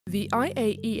The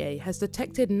IAEA has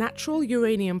detected natural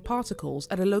uranium particles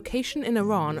at a location in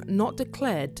Iran not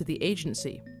declared to the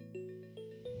agency.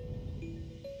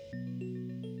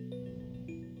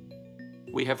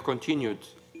 We have continued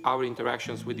our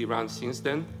interactions with Iran since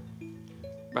then,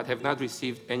 but have not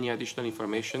received any additional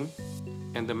information,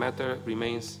 and the matter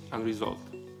remains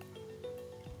unresolved.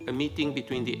 A meeting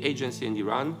between the agency and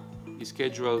Iran is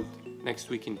scheduled next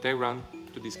week in Tehran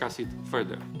to discuss it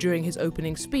further. During his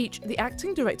opening speech, the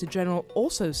Acting Director General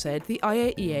also said the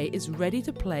IAEA is ready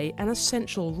to play an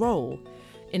essential role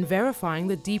in verifying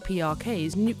the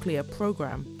DPRK's nuclear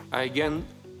program. I again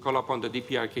call upon the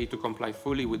DPRK to comply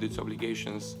fully with its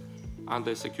obligations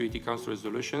under Security Council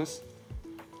resolutions,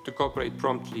 to cooperate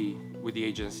promptly with the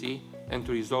agency, and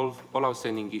to resolve all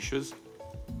outstanding issues,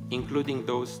 including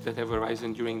those that have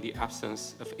arisen during the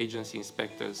absence of agency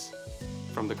inspectors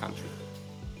from the country.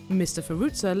 Mr.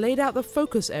 Feruta laid out the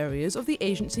focus areas of the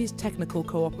agency's technical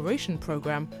cooperation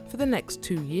program for the next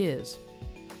 2 years.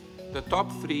 The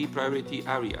top 3 priority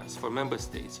areas for member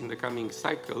states in the coming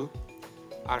cycle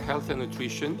are health and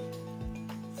nutrition,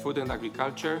 food and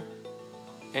agriculture,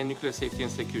 and nuclear safety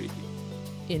and security.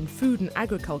 In food and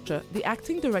agriculture, the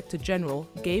Acting Director General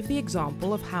gave the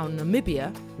example of how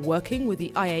Namibia, working with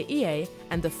the IAEA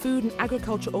and the Food and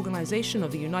Agriculture Organization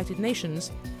of the United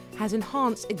Nations, has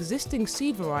enhanced existing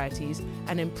seed varieties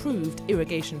and improved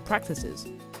irrigation practices.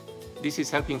 This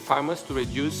is helping farmers to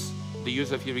reduce the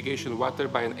use of irrigation water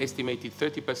by an estimated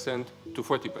 30% to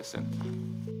 40%.